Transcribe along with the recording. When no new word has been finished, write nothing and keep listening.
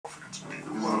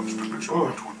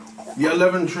Your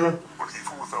Levenger,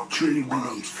 truly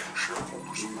believe.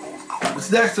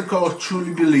 This next is called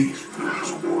Truly Believe.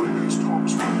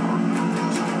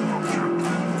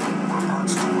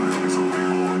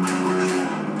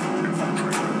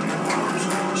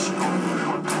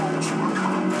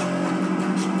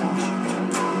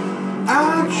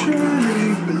 I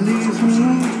truly believe me,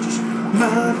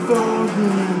 my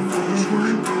father.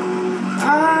 I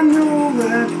know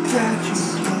that you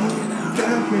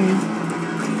got me.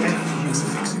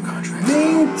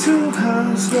 Need to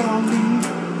how slowly,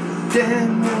 then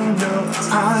you know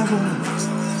I was.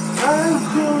 I'm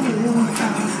going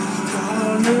out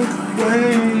the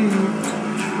way.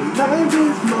 Life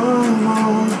is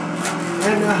more,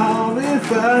 and I always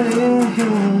fighting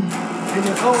him. And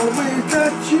I always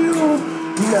got you,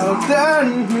 now that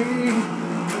me,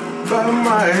 by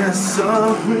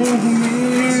myself with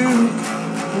you.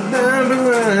 Never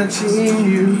wanting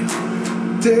you.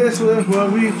 This was what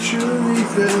we truly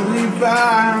felt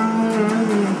found.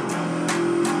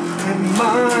 And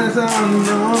mine's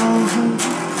unknown.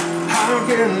 How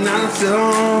can I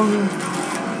tell?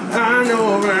 I know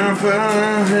where I'm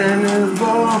from, and it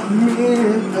brought me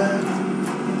back.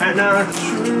 And I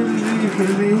truly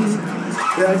believe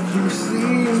that you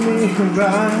see me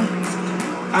right.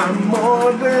 I'm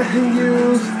more than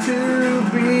used to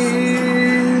be.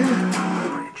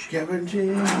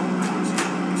 Guaranteed.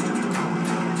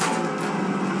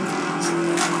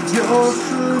 You're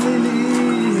truly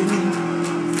leaving.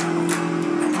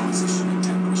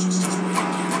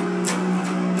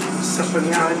 Something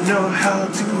I know how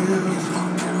to use,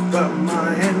 but my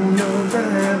hand knows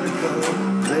where to go.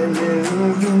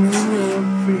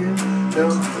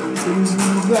 Don't think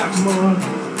that more.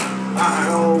 I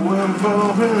will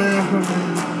fall forever.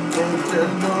 It's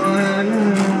just going.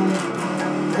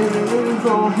 It will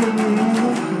go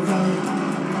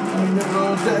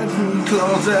take me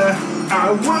closer. I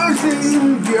was in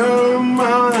your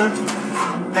mind,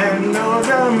 and no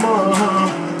more.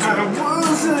 I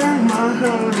was in my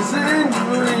heart,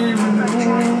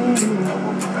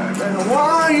 and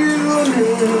why you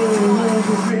live,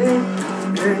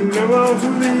 and never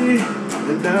for me,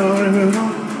 and now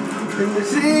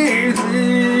it's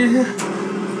easy.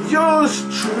 Just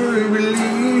truly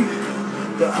believe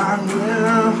that I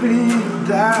will be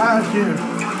without you.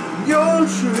 You're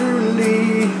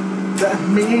truly, that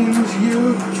means you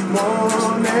more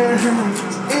than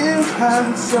if I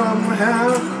somehow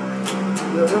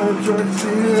the truth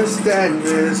is that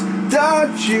is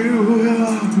that you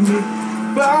help me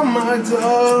by my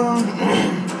door.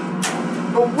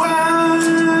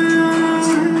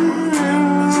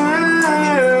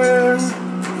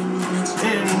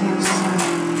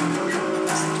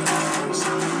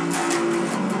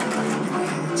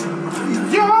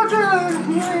 You're just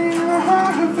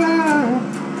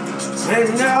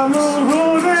and I'm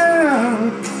over there,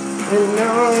 and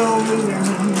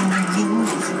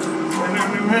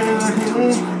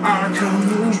I come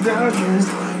without you,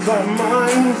 but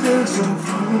mine is so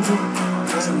full.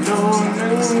 I know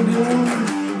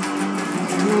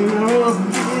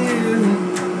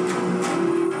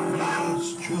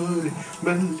just truly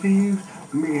believe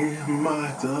me, my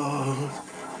thoughts.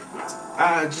 I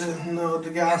just know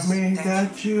that got me,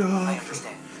 got you off.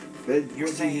 But You're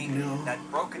saying that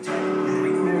broken for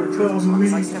me,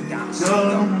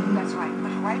 That's right,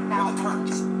 but right now the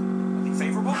terms are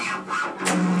favorable.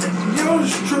 You're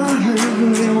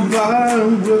struggling by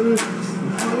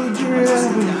would you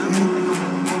everything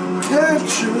that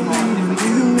you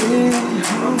need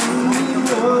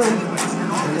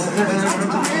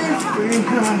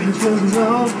everything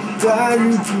I that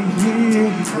you keep me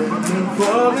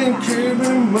falling,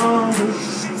 keeping on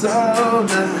so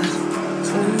that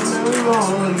and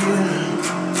all again.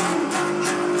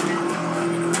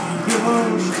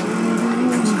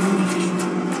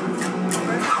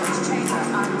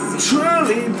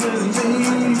 Truly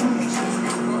believe,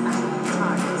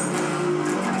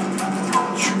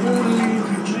 truly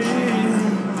believe.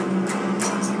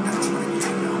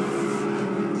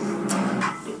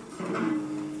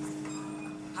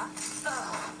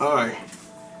 All right.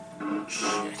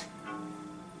 Shit.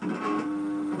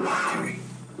 Okay.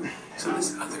 So this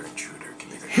other intruder can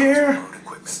either here,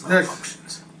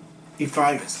 functions. He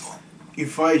fights you. He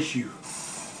fights you.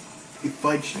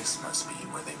 This must be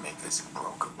where they make this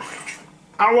broken bridge.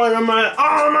 I want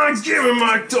my giving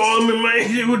my time and make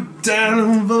you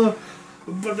down, but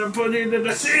the body that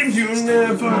I seem you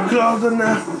never close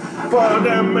enough for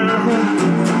the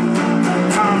man.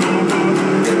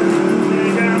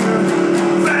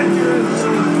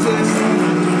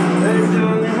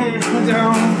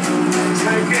 Down.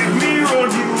 Give me what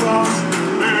you want,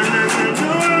 and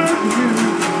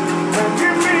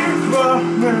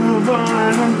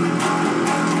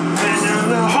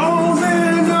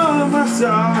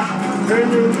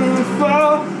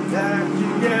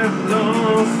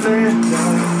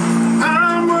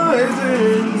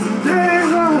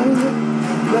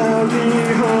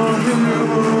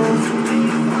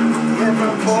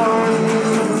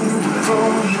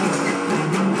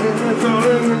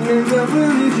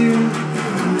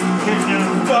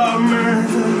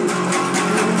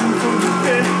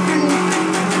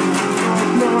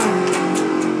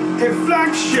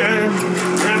reflection.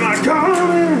 Am I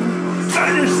calling?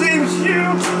 But it seems you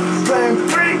then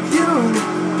break you,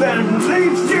 then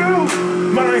leaves you.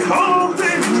 My whole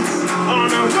thing's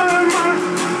on a run.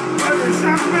 But it's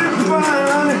happened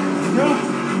by no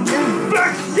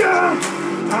inflection.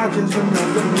 I just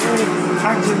remember me,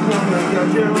 I just wanna get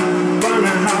you,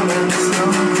 wanna holler in the snow.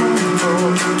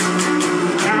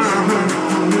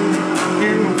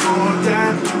 In for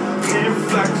that, it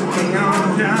flex me on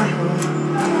that.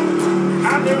 I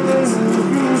don't know,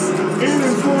 in the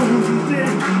phone,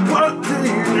 what do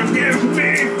you give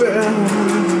me?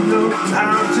 No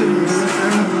time to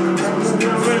listen,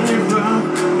 when you run,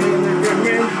 and you get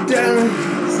me down,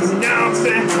 now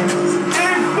then,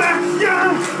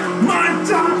 inflection. My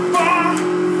time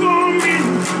for me,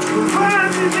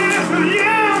 finding it for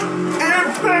you,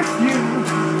 infect you,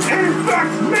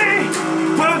 infect me.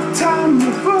 What time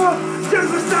for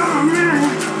just a story,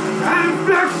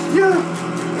 infect you,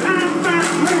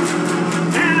 infect me,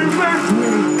 infect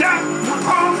me. That will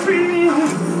all be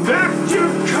infect you,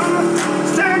 come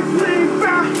take me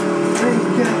back and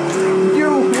get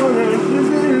you wanna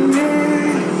live in me.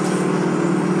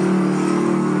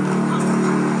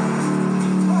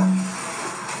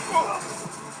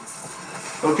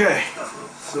 Okay,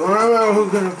 so I don't know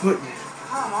who's gonna put.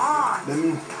 Come on. Let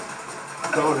me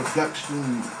call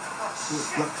reflection.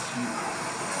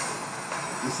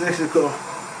 This section called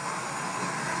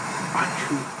I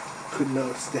could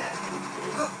not stand.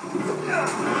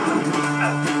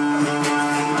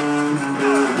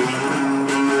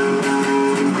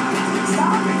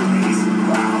 Stop it, please.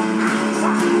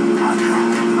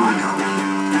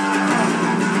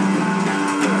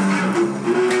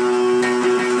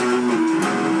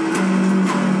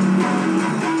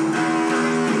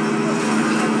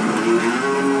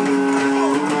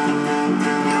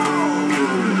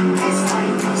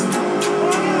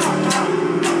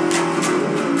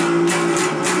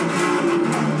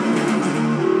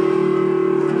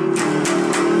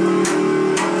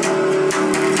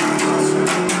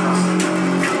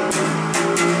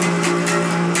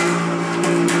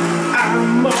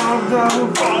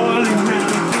 I'm falling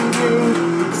into you.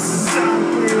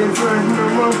 Something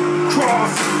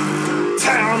across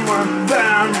town, my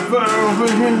bound over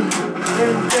here.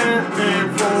 And then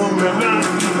for me,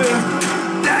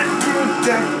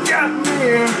 that got me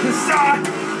inside.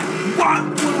 What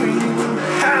will you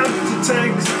have to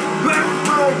take back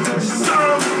from the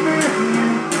something?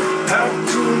 Have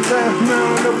to let now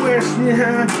the wish you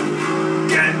had.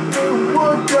 Get the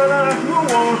what that I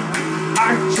want. I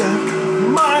just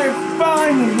might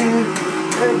find it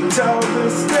and tell the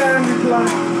standard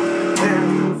light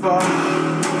and fall.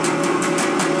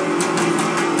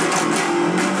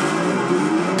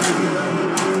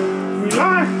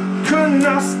 I could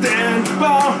not stand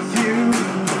by you,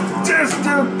 just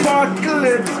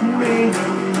apocalypse me.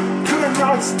 Could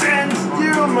not stand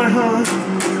still, my heart.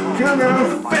 Could not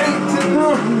fake to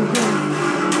know.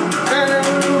 And it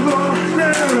will go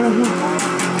down.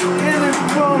 And it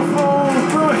won't fall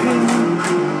for him.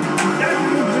 That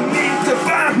you need to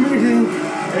find me.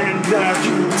 And that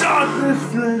you darkness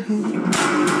flame.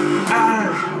 I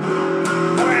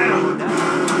will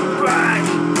find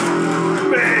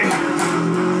me.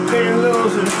 They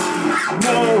losers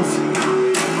knows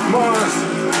more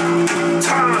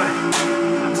time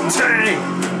to take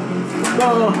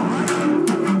more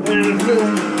and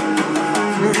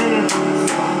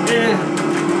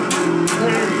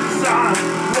inside.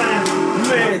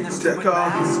 Take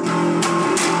off.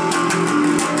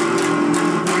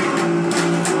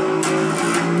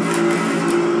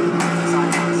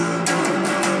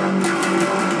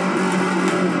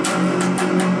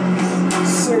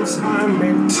 Since I'm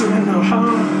into the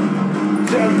harm,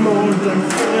 there's more than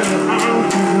feeling on.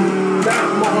 That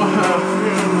more help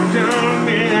feeling down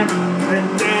there. And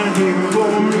then he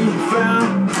for me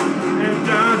found. And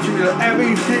down to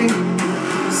everything.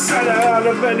 Set out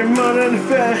of bed and more than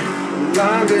fair. I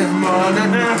get more than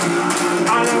that. I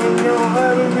don't know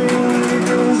everything you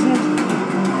do.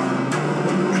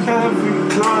 Every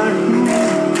climb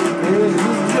is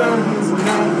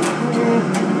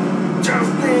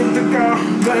just need to go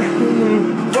back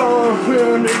for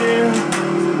it in.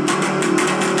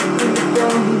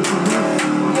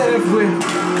 If we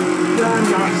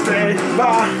cannot stay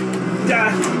by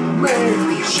that may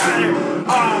shine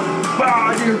our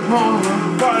body on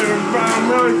fire around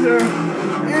us.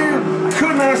 You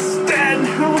could not stand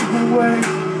away,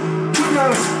 could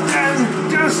not stand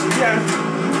just yet,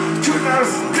 could not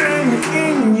stand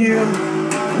in you.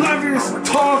 Love is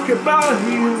talk about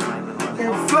you,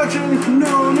 inflection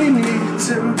no need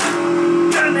to.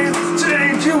 Then it's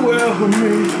change you well with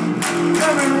me.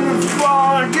 Everything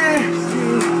forgets you.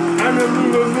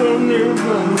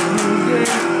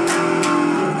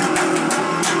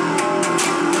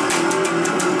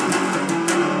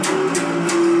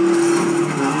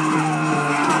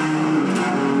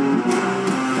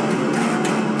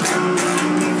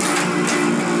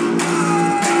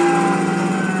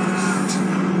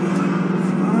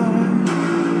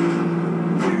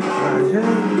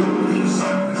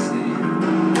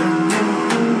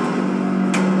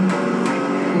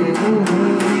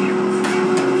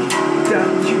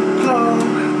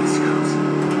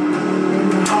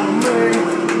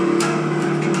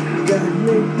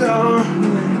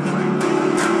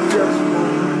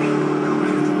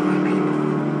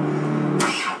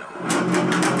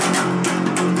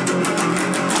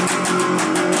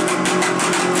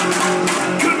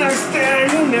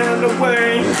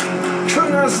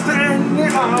 Couldn't stand the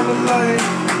other light.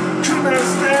 Couldn't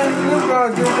stand the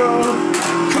rock and roll.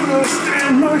 Couldn't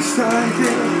stand my side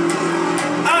here.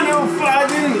 I know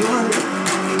fighting life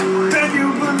that you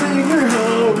believe in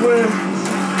her.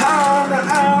 How the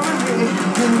irony.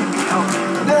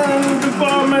 Then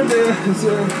before my days,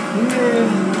 yeah.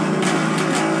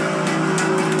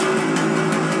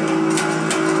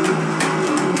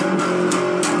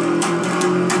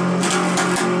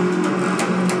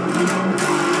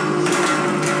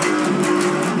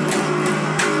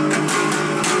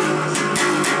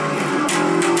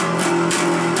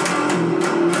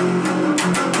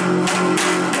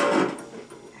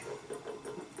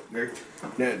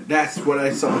 That's what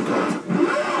I saw called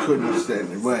Couldn't Stand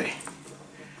the Way.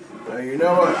 Now you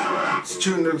know what? It's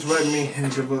tune that's right me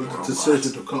into the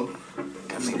decision to come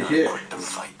here.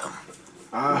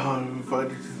 I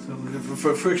fight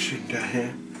for friction down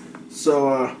here.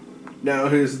 So now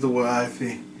here's the way I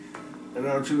feel. And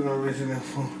I'll tune no reason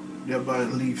for everybody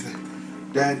leave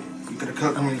that you could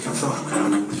accompany me for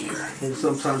something. And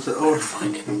sometimes the order.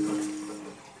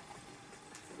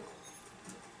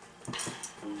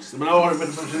 Men jag har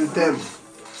väldigt faktiskt dem.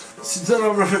 Sen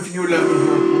over 50 you level.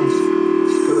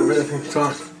 Could have anything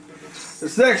time.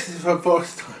 It's next is for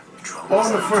first time.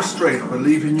 On the first straight,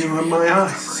 believing you in my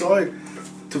eyes. Sorry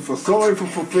to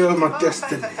fulfill my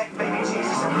destiny.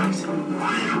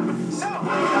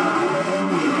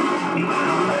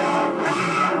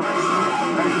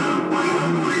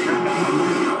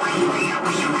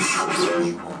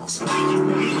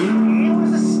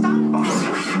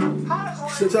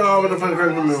 Since I already find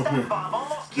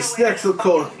this next will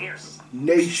call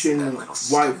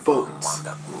Nationwide Votes.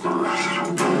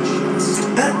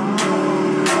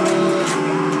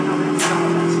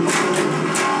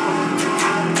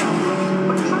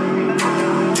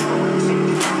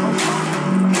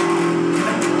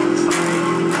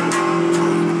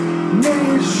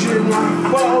 Nationwide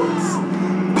votes,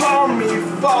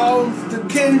 Palmer-Thompson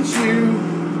against you,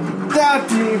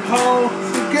 Daphne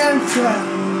holds against her.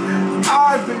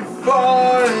 I've been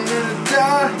falling in the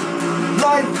dark.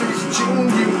 Life is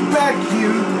changing back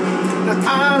you. That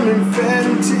I'm in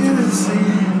fantasy.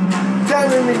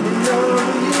 Telling me to know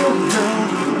you know.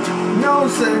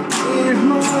 Knows that it's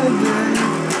my day.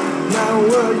 Now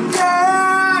we're young.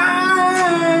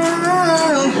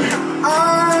 I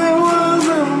was a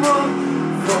one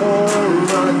for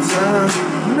my time.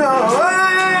 No, I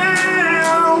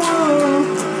won't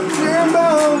get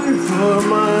back for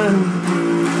mine.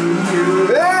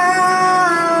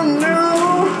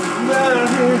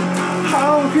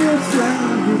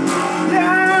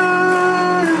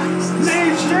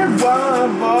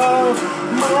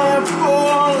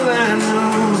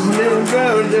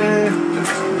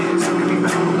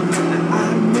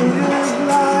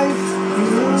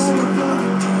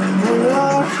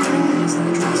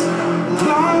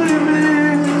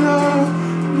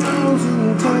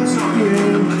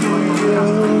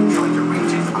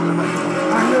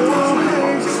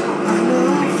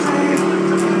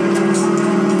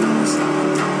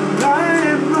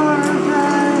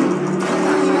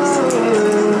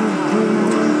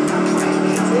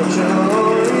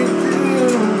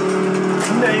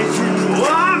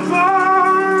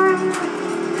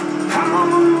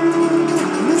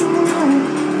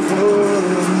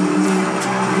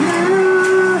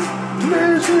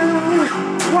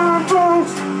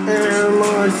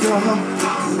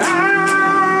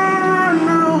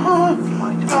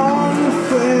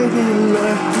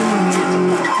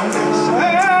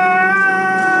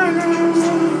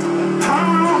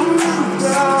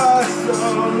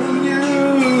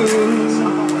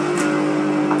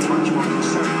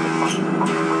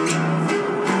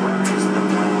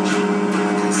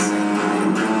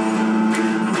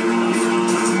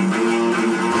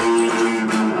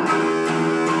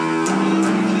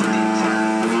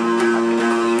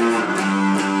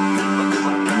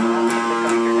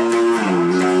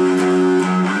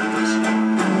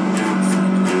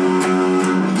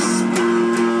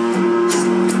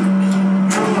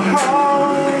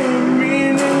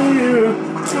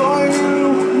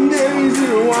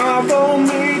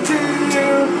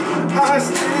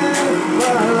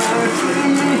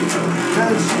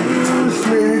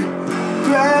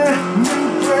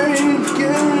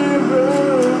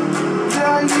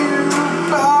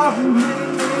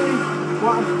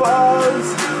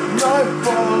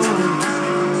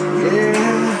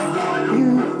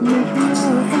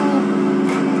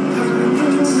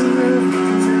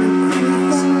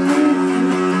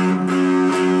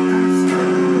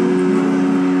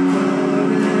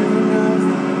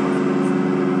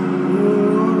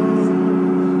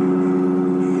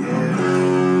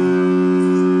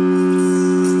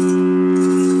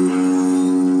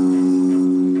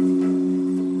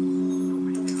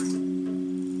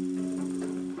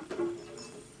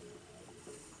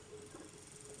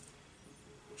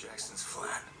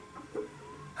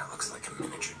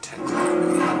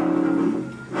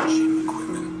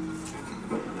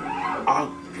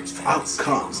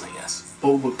 outcome,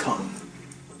 overcome.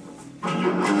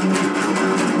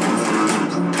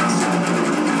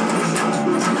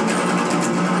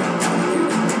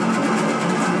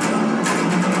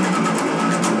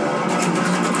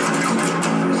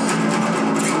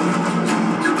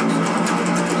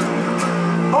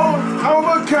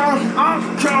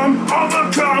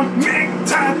 Overcome, make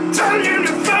time, tell you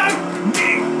the fact,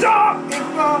 make dark and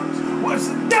far. What's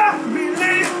the dark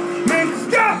belief? Make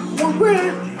stop what we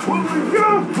do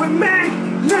with me.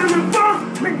 Never fall,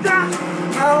 make that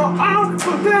all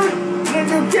for them. Let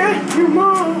you get you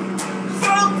more.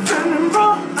 Folks and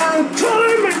more, I'm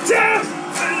calling my death.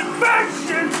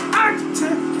 Satisfaction,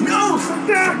 acting, knows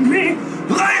that me.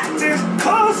 Like this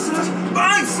causes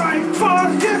my sight for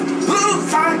you. Lose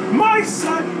sight, my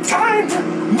sight, time to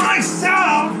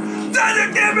myself. Then I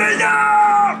give it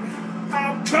up.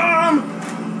 I'll come,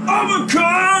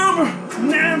 overcome,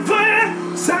 never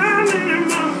sign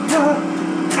anymore.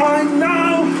 I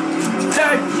know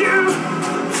that you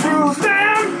threw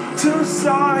them to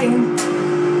sign.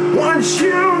 Once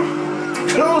you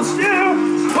close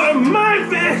you, put my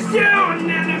vision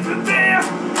and it's there.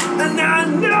 And I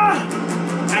know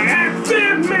I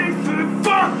been made for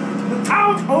fun,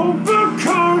 I'll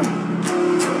overcome.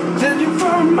 Thank you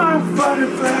for my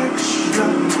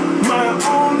satisfaction, my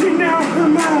only now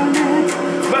commanding.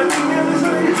 But you never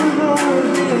say hello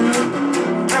again.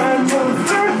 I know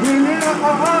that we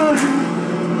never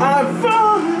I've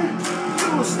fallen to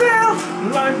still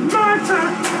like my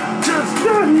time. Just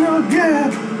let you get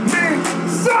me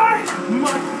inside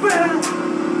my bed.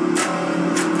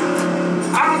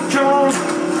 I'll come,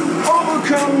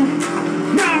 overcome,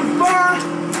 never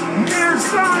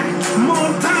inside,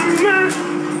 more time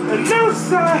and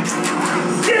outside.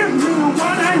 Give me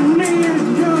what I need,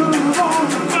 you all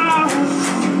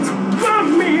about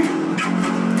me.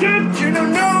 Did you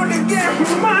know to get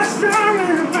my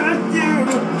story about you?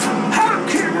 How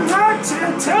can I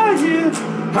tell you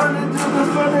how to do the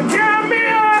fun to get me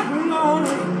out alone?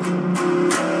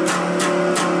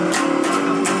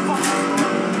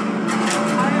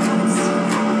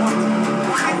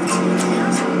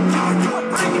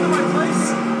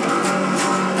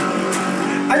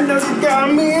 I know you got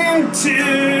me into.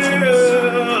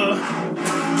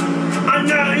 I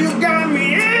know you got me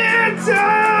into.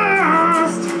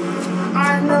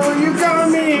 I know you got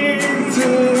me into.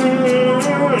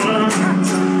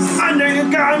 I know you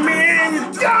got me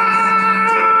into.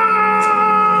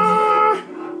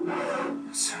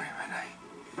 Sorry, Renee.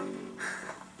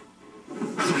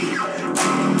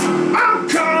 I'll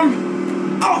come,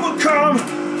 overcome.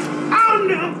 I'll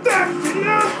know that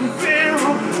you feel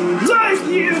like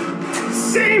you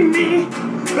see me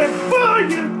before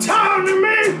you turn to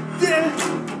me. There's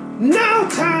no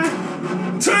time.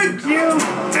 Take you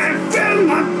and feel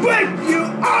like break you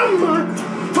on my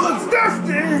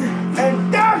possession and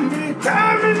damn me,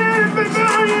 coming in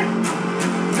before you.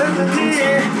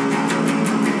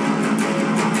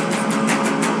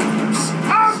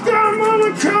 I'll come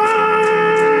overcome.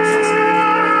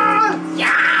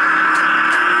 Yeah!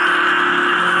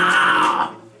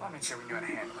 I'll make sure we know how to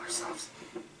handle ourselves.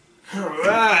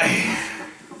 Alright.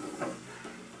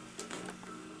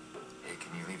 Hey,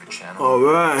 can you leave a channel?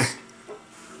 Alright.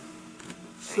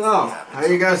 So, how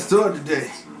you guys doing today?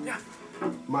 Yeah.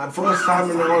 My first time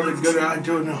in all the good I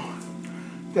do know.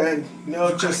 Then,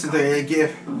 just today I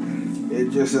give. It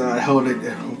just, I hold it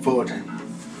for it.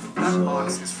 That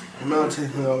box is for you. I'm not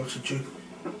taking it over to you.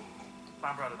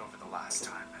 Mom brought it over the last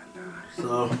time, and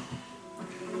So,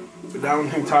 but I don't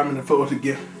think time in the photo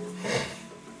again.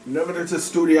 Never did the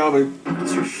studio album.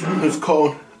 it's your show. It's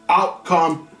called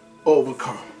Outcome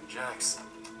Overcome. Jax.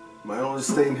 My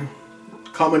oldest thing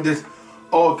coming this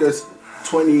August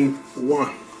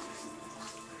 21.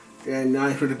 Yeah,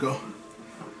 9 for to go.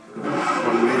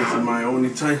 I'm ready for my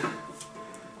only time.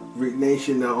 Read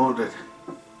Nation and all that.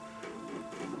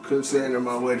 Couldn't say it on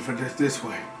my way for this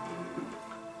way.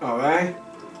 Alright?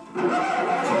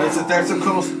 So that's a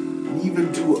close.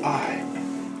 Even do I.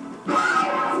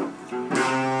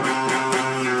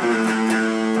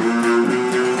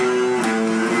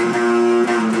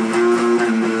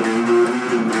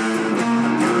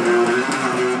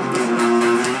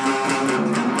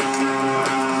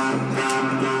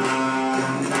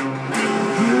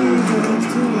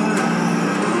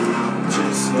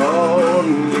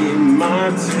 Only my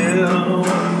till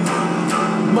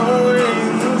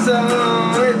mornings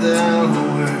are down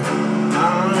where I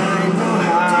know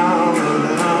how to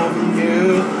love you.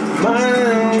 My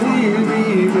only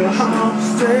baby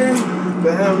hosting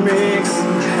that makes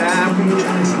me happy.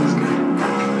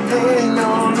 Ain't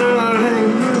no nothing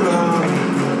you are.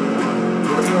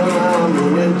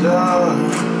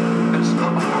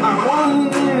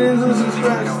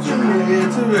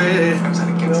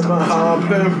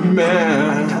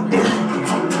 man.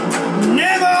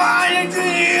 Never I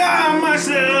clear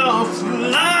myself to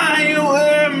lie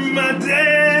with my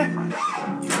day.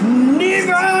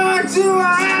 Neither do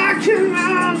I can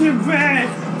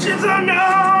understand. Just I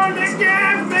know to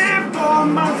get there for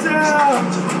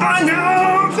myself. I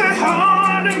know that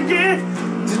hard to get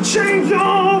to change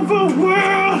over the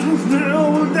world is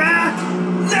know that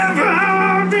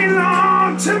never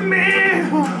belong to me.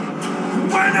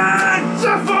 When I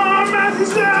just for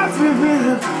myself,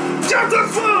 just to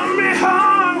fool me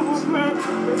hard,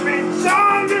 it's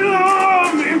all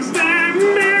below me,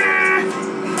 baby.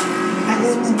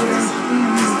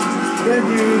 And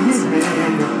you me,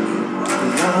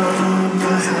 love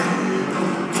my hand.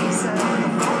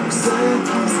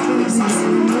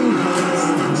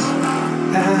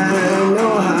 I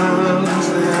know how to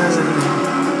stand.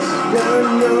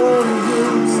 I know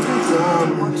you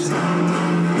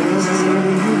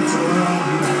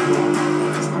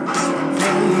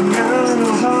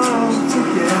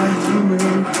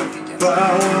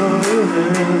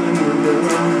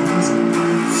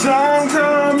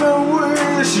sometimes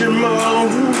I wish you more.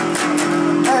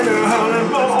 I know how to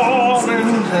fall in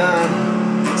time,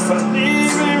 but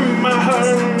even my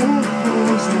heart,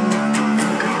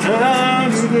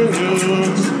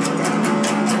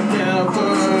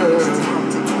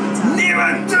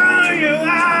 never tell you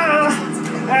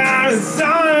I'm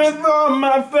sorry for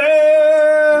my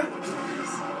fear.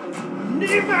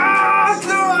 Never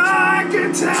so I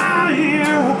can tell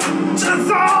you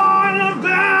just all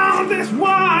about this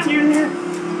one you need.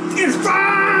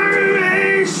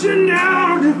 Inspiration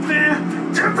out of fear,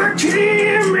 just to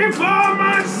keep me for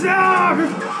myself.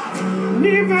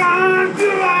 Never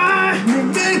do I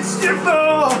miss you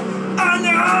for. I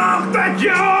know that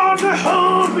you're the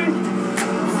hope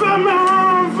for my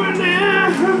own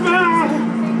forever.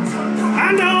 I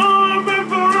know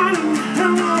before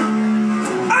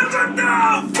I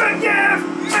don't forgive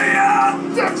me,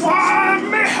 that's why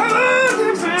me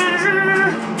hurt me.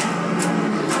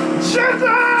 Just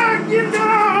like you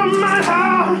know my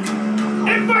heart,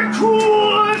 if I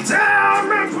could tell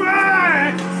me pray.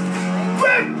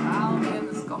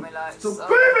 So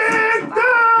baby,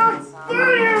 die for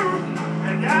you,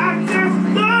 and I just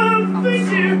love for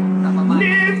you.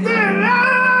 Need the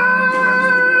light.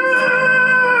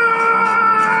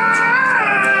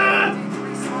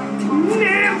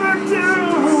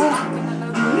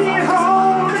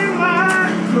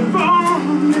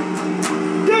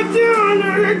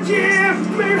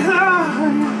 Give me life.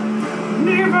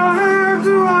 Never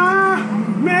do I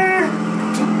meant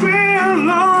to be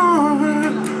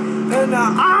alone, and I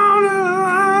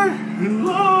honor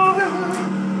Lord,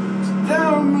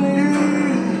 tell me.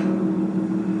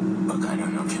 Look, I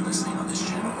don't know if you're listening on this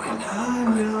channel right now.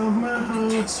 I know my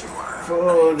heart Yes, you are.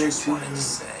 for I just the wanted to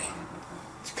say,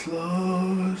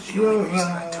 close the your only reason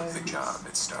I eyes. took the job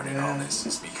that started all this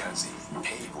is because he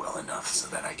paid well enough so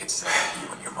that I could stay with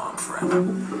you and your mom forever.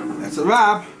 That's a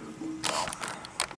wrap.